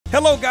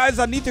Hello guys,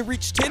 I need to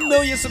reach 10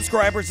 million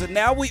subscribers and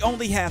now we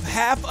only have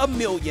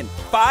 500,000,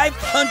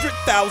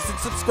 500,000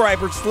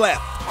 subscribers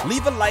left.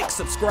 Leave a like,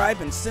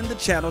 subscribe, and send the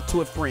channel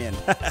to a friend.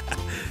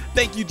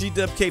 Thank you,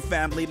 GWK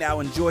family.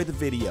 Now enjoy the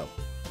video.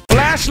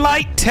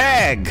 Flashlight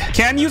Tag.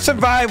 Can you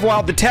survive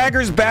while the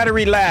tagger's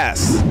battery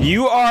lasts?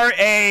 You are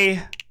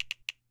a...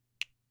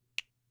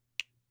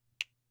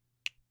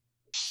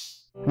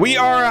 We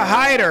are a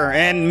hider,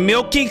 and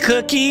Milky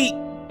Cookie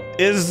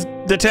is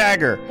the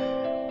tagger.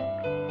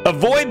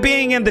 Avoid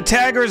being in the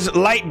tagger's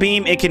light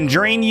beam. It can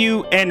drain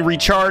you and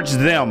recharge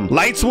them.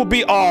 Lights will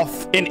be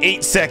off in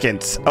 8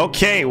 seconds.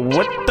 Okay,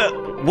 what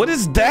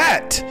is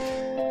that?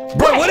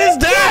 Bro, what is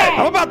that?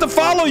 I'm about to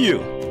follow you.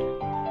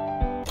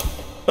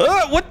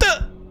 What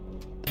the?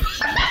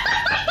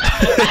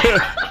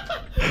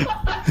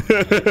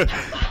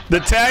 The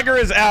tagger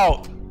is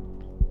out.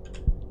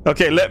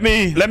 Okay, let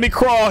me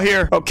crawl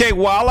here. Okay,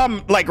 while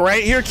I'm like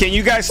right here, can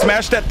you guys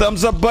smash that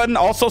thumbs up button?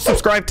 Also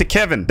subscribe to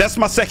Kevin. That's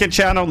my second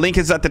channel. Link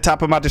is at the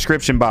top of my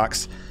description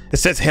box. It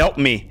says help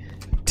me.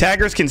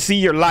 Taggers can see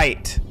your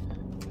light.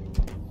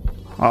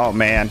 Oh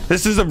man,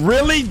 this is a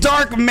really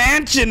dark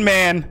mansion,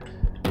 man.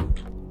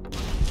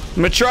 I'm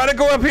gonna try to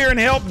go up here and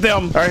help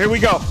them. All right, here we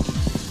go.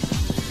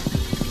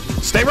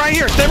 Stay right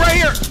here. Stay right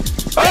here.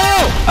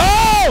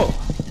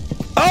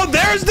 Oh,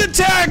 there's the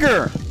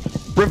tagger.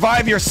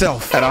 Revive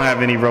yourself. I don't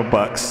have any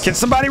Robux. Can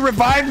somebody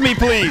revive me,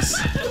 please?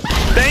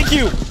 Thank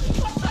you.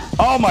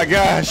 Oh my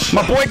gosh.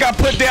 My boy got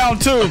put down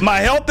too. My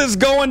health is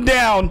going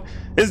down.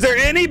 Is there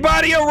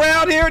anybody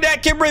around here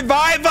that can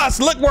revive us?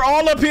 Look, we're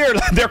all up here.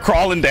 They're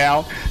crawling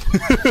down.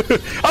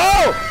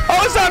 Oh,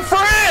 it's our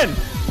friend.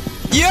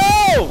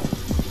 Yo.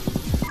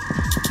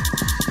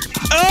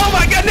 Oh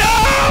my God, no,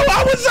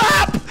 I was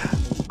up.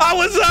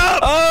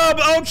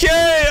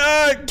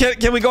 Okay,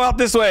 can we go out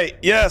this way?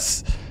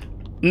 Yes.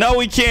 No,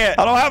 we can't.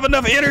 I don't have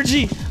enough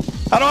energy.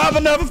 I don't have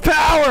enough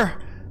power.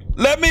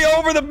 Let me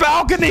over the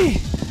balcony.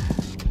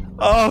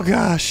 Oh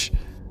gosh.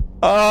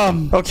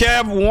 Okay, I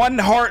have 1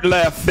 heart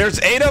left.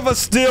 There's 8 of us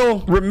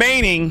still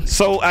remaining,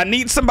 so I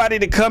need somebody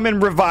to come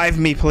and revive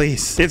me,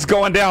 please. It's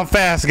going down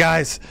fast,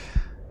 guys.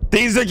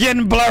 These are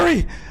getting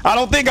blurry. I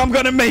don't think I'm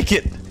gonna make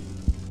it.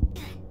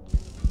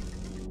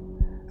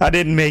 I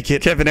didn't make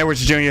it. Kevin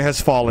Edwards Jr. has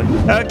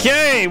fallen.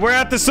 Okay, we're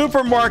at the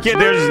supermarket.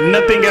 There's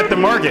nothing at the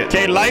market.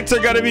 Okay, lights are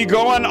gonna be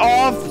going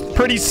off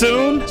pretty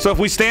soon. So if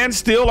we stand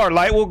still, our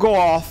light will go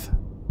off.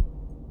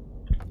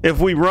 If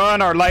we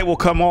run, our light will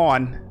come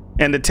on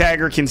and the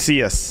tagger can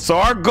see us. So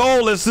our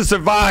goal is to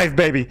survive,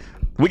 baby.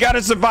 We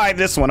gotta survive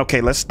this one.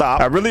 Okay, let's stop.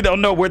 I really don't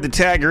know where the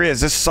tagger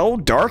is. It's so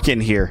dark in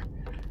here.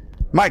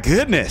 My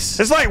goodness.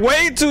 It's like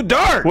way too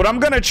dark. What I'm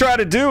gonna try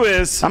to do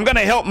is I'm gonna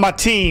help my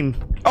team.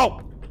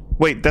 Oh.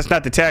 Wait, that's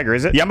not the tagger,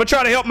 is it? Yeah, I'm gonna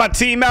try to help my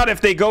team out if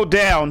they go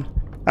down.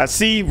 I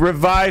see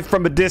revive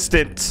from a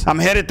distance. I'm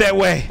headed that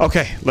way.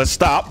 Okay, let's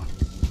stop.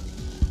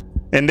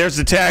 And there's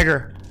the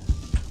tagger.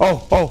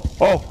 Oh,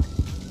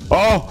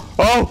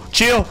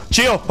 chill.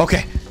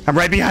 Okay, I'm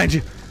right behind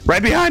you.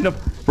 Right behind them.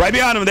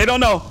 They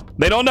don't know.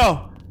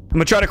 I'm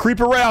gonna try to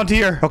creep around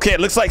here. Okay, it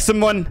looks like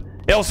someone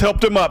else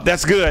helped them up.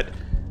 That's good.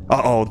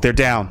 Uh-oh, they're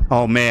down.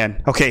 Oh,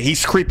 man. Okay,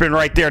 he's creeping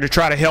right there to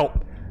try to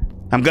help.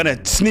 I'm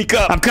gonna sneak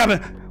up. I'm coming.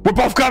 We're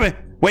both coming.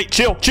 Wait,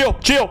 chill.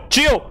 Okay.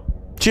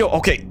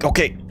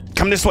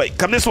 Come this way.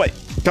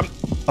 Come.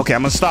 Okay,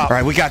 I'm gonna stop. All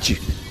right, we got you.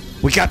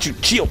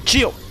 Chill.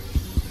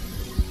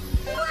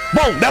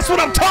 Boom, that's what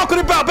I'm talking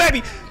about,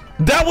 baby.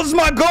 That was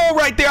my goal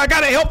right there. I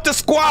gotta help the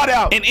squad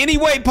out in any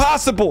way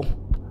possible.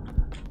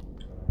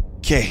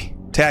 Okay,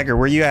 tagger,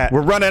 where you at?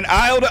 We're running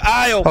aisle to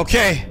aisle.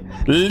 Okay,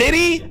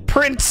 Liddy,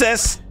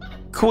 Princess,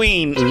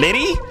 Queen.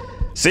 Liddy?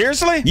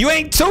 Seriously? You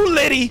ain't too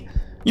Liddy.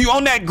 You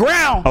on that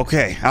ground.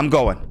 Okay, I'm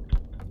going.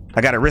 I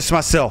gotta risk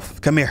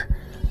myself. Come here.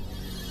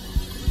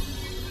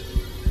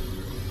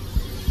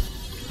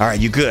 All right,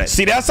 you good.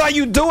 See, that's how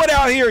you do it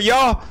out here,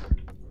 y'all.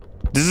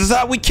 This is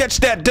how we catch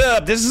that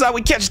dub. This is how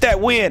we catch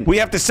that win. We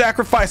have to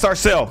sacrifice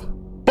ourselves.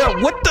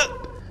 Bro,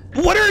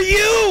 what are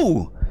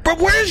you? Bro,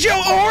 where's your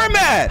arm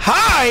at?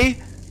 Hi?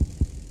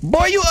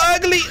 Boy, you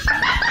ugly.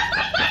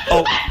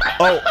 Oh,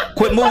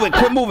 quit moving.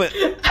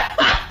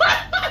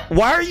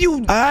 Why are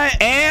you? I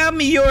am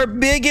your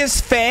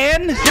biggest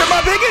fan. You're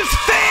my biggest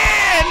fan.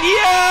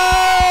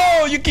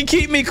 Yo, you can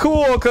keep me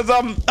cool because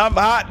I'm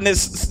hot in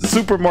this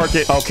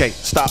supermarket. Okay,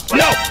 stop.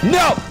 No.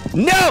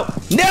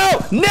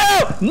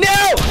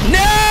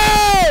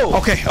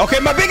 Okay,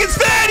 my biggest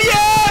fan.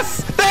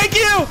 Yes. Thank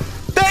you,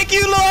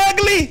 little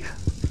ugly.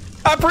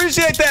 I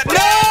appreciate that.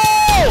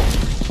 No.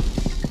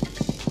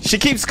 She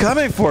keeps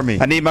coming for me.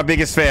 I need my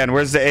biggest fan.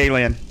 Where's the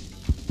alien?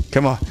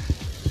 Come on.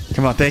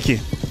 Thank you.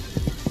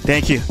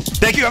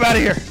 I'm out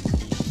of here.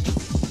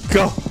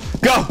 Go.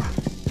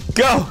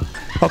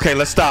 Okay,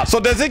 let's stop. So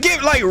does it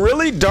get like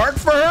really dark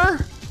for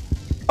her?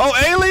 Oh,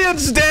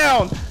 alien's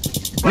down.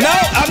 No,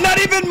 I'm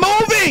not even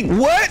moving.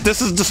 What?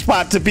 This is the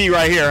spot to be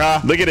right here, huh?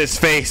 Look at his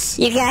face.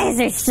 You guys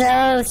are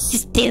so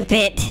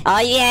stupid.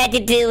 All you had to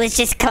do was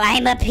just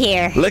climb up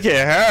here. Look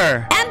at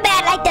her. I'm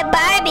bad like the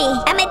Barbie.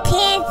 I'm a 10,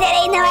 so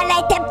they know I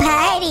like to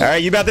party. All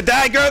right, you about to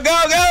die, girl.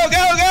 Go, go,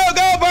 go, go,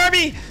 go,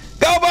 Barbie.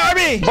 Go,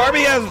 Barbie.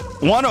 Barbie has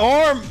one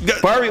arm.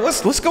 Barbie,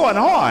 what's going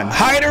on?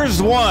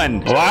 Hiders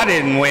won. Well, I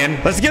didn't win.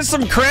 Let's get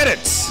some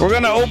credits. We're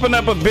going to open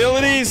up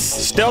abilities.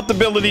 Stealth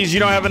abilities. You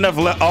don't have enough.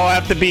 Oh, I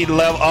have to be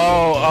level.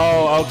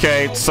 Oh,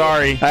 okay.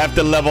 Sorry. I have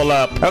to level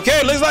up.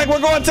 Okay, looks like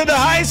we're going to the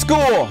high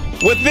school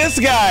with this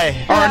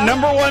guy, our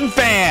 #1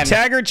 fan.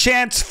 Tagger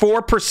chance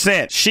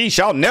 4%. Sheesh,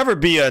 I'll never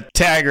be a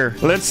tagger.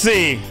 Let's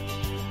see.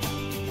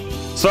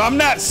 So I'm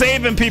not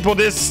saving people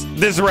this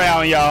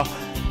round, y'all.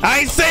 I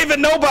ain't saving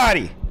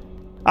nobody.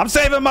 I'm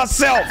saving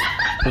myself.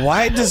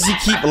 Why does he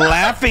keep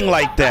laughing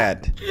like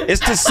that?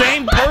 It's the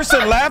same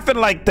person laughing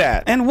like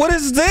that. And what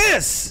is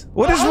this?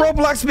 What is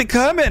Roblox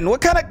becoming? What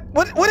kind of,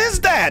 what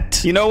is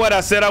that? You know what? I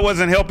said I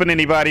wasn't helping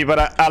anybody,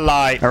 but I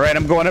lied. All right,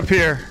 I'm going up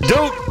here. Dude,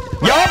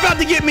 y'all about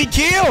to get me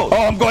killed.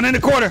 Oh, I'm going in the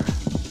corner.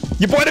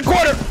 Your boy in the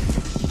corner.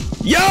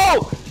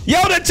 Yo,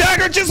 the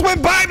tagger just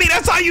went by me.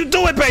 That's how you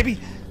do it, baby.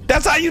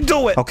 That's how you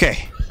do it.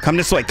 Okay, come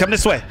this way, come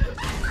this way.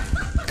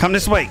 Come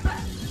this way.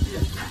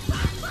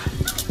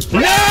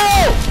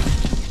 No!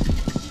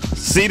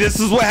 See, this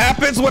is what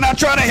happens when I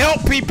try to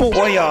help people.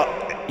 Boy,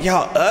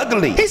 y'all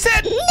ugly. He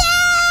said no!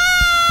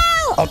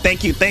 Oh,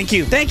 thank you, thank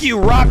you. Thank you,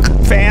 Rock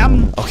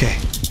fam. Okay.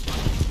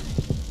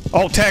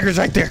 Oh, tagger's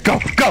right there. Go,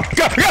 go,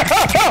 go, go.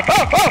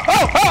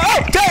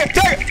 Oh,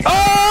 tag.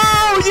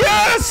 Oh,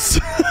 yes!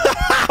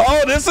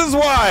 Oh, this is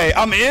why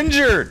I'm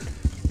injured.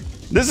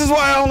 This is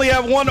why I only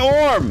have one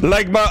arm.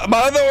 Like, my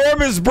other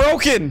arm is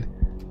broken.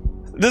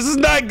 This is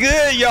not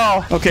good,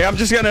 y'all. Okay, I'm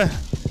just gonna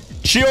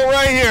chill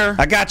right here.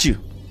 I got you.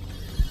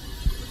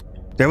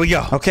 There we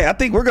go. Okay, I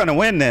think we're gonna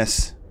win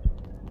this.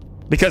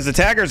 Because the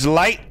tagger's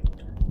light,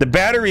 the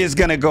battery is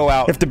gonna go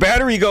out. If the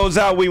battery goes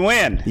out, we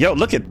win. Yo,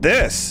 look at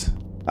this.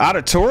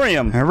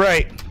 Auditorium. All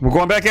right, we're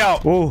going back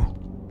out. Whoa.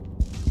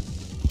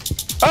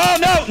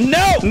 Oh,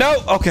 no.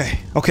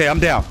 Okay, I'm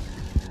down.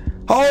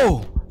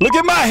 Oh, look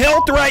at my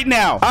health right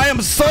now. I am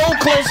so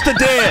close to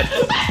dead.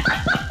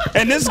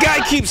 And this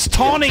guy keeps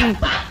taunting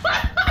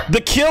the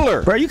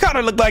killer. Bro, you kind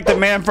of look like the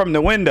man from the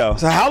window.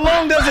 So how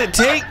long does it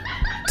take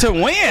to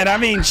win? I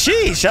mean,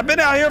 sheesh, I've been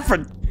out here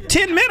for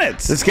 10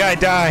 minutes. This guy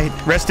died.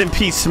 Rest in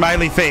peace,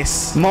 Smiley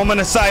face.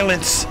 Moment of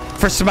silence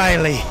for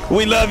Smiley.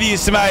 We love you,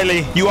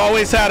 Smiley. You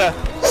always had a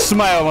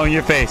smile on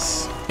your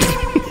face.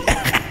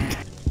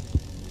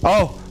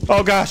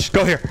 Oh gosh,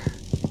 go here.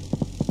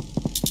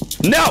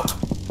 No.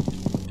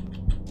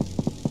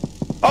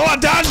 Oh, I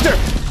dodged her.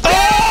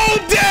 Oh,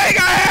 dang,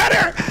 I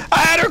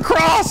had her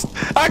crossed.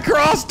 I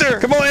crossed her.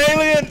 Come on,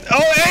 alien.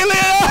 Oh,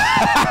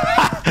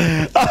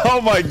 alien.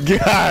 Oh, my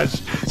gosh.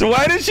 So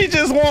why did she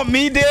just want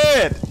me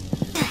dead?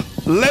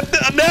 No,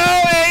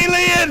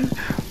 alien.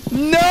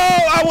 No,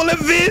 I will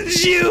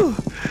avenge you.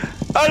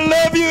 I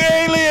love you,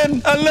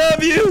 alien. I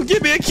love you.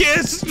 Give me a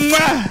kiss.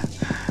 Mwah.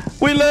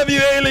 We love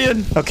you,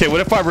 alien. Okay,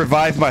 what if I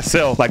revive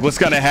myself? Like, what's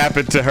going to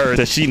happen to her?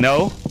 Does she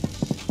know?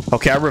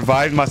 Okay, I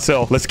revived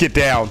myself. Let's get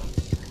down.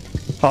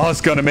 Oh,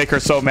 it's gonna make her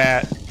so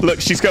mad. Look,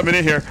 she's coming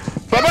in here.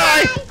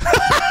 Bye-bye!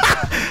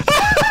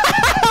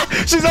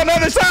 She's on the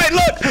other side,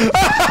 look!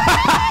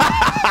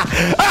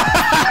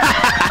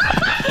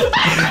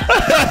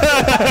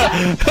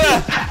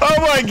 Oh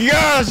my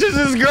gosh, this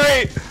is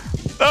great!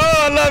 Oh,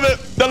 I love it!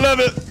 I love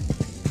it!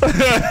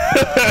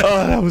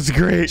 Oh, that was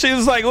great. She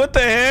was like, what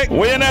the heck?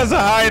 Win as a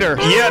hider.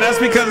 Yeah, that's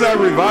because I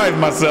revived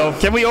myself.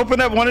 Can we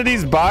open up one of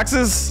these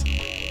boxes?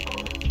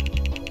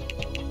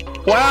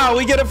 Wow,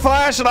 we get a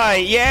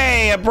flashlight.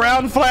 Yay, a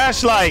brown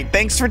flashlight.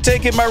 Thanks for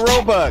taking my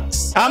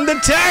Robux. I'm the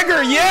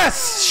tagger,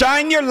 yes.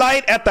 Shine your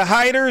light at the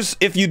hiders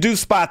if you do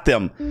spot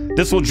them.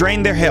 This will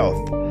drain their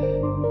health.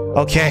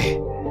 Okay.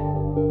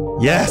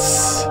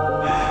 Yes.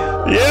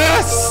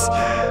 Yes.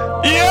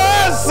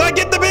 Yes, I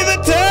get to be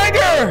the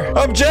tagger.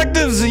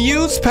 Objectives: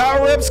 use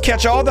power-ups,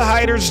 catch all the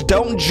hiders,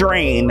 don't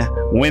drain,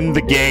 win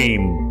the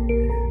game.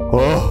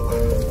 Oh,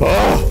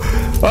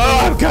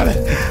 I'm coming.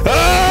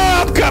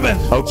 Oh, I'm coming.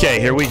 Okay,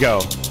 here we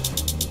go.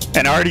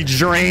 And I already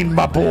drained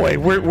my boy.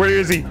 Where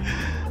is he?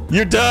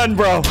 You're done,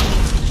 bro.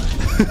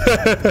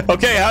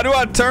 Okay, how do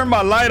I turn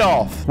my light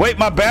off? Wait,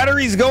 my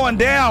battery's going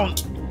down.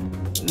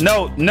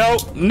 No.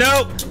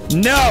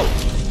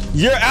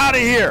 You're out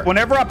of here.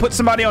 Whenever I put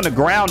somebody on the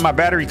ground, my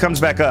battery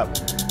comes back up.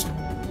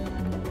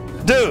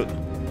 Dude,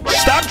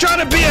 stop trying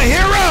to be a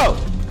hero.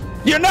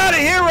 You're not a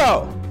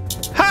hero.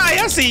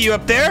 Hi, I see you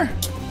up there.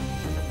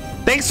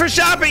 Thanks for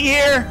shopping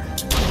here.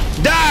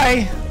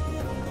 Die.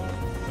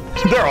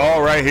 They're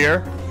all right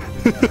here.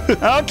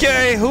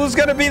 Okay, who's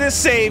gonna be the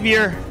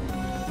savior?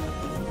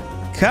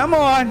 Come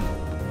on.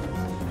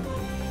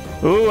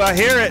 Ooh, I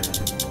hear it.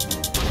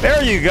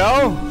 There you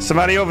go.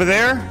 Somebody over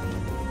there.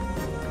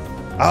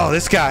 Oh,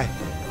 this guy.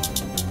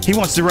 He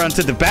wants to run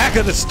to the back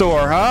of the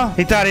store, huh?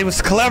 He thought he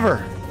was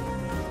clever.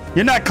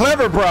 You're not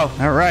clever, bro.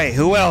 All right,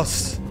 who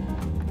else?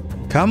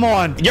 Come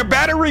on. Your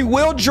battery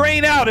will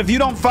drain out if you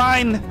don't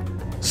find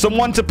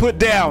someone to put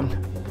down,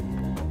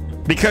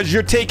 because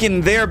you're taking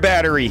their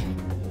battery.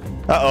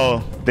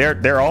 Uh-oh,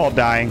 they're all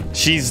dying.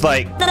 She's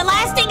like... The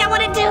last thing I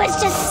want to do is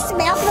just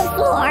smell the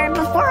floor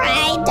before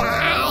I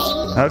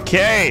die.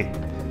 Okay.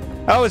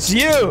 Oh, it's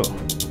you.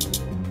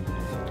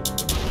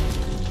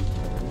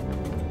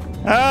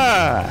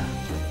 Ah.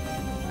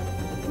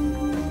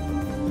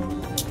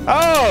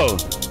 Oh.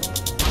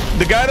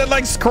 The guy that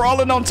likes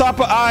crawling on top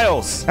of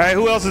aisles. All right,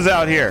 who else is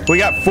out here? We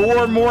got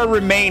 4 more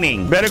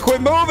remaining. Better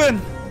quit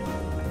moving.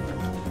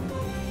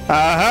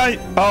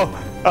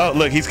 Oh,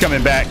 look, he's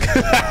coming back.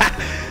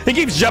 He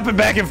keeps jumping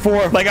back and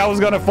forth like I was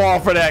gonna fall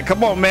for that.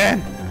 Come on,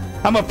 man.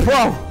 I'm a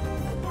pro.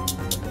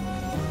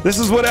 This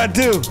is what I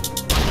do.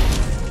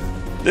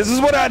 This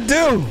is what I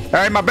do. All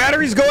right, my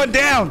battery's going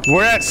down.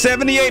 We're at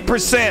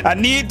 78%. I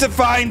need to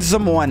find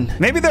someone.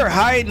 Maybe they're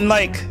hiding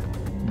like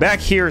back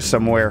here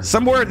somewhere.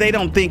 Somewhere they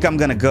don't think I'm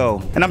gonna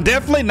go. And I'm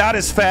definitely not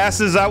as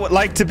fast as I would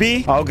like to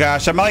be. Oh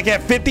gosh, I'm like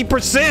at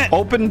 50%.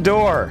 Open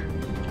door.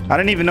 I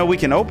didn't even know we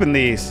can open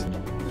these.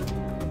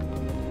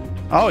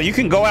 Oh, you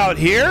can go out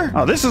here?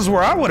 Oh, this is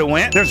where I would have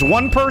went. There's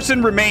 1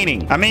 person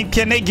remaining. I mean,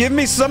 can they give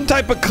me some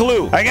type of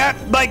clue? I got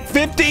like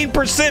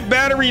 15%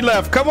 battery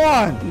left. Come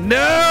on.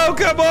 No,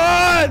 come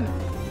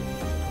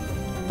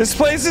on. This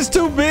place is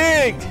too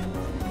big.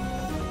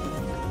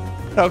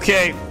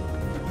 Okay.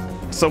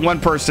 So one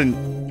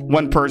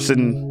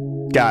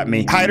person got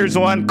me. Hiders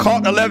 1,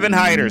 caught 11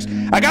 hiders.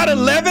 I got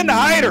 11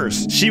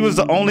 hiders. She was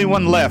the only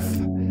one left.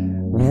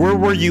 Where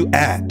were you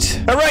at?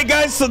 All right,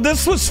 guys, so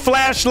this was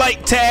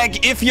Flashlight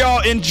Tag. If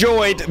y'all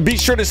enjoyed, be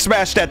sure to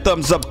smash that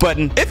thumbs up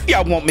button. If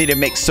y'all want me to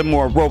make some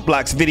more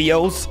Roblox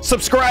videos,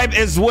 subscribe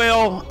as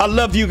well. I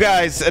love you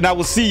guys, and I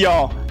will see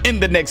y'all in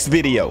the next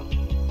video.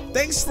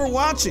 Thanks for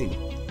watching.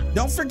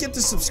 Don't forget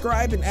to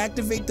subscribe and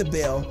activate the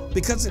bell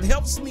because it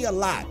helps me a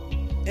lot.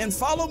 And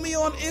follow me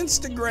on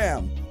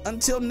Instagram.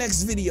 Until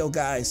next video,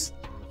 guys.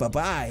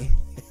 Bye-bye.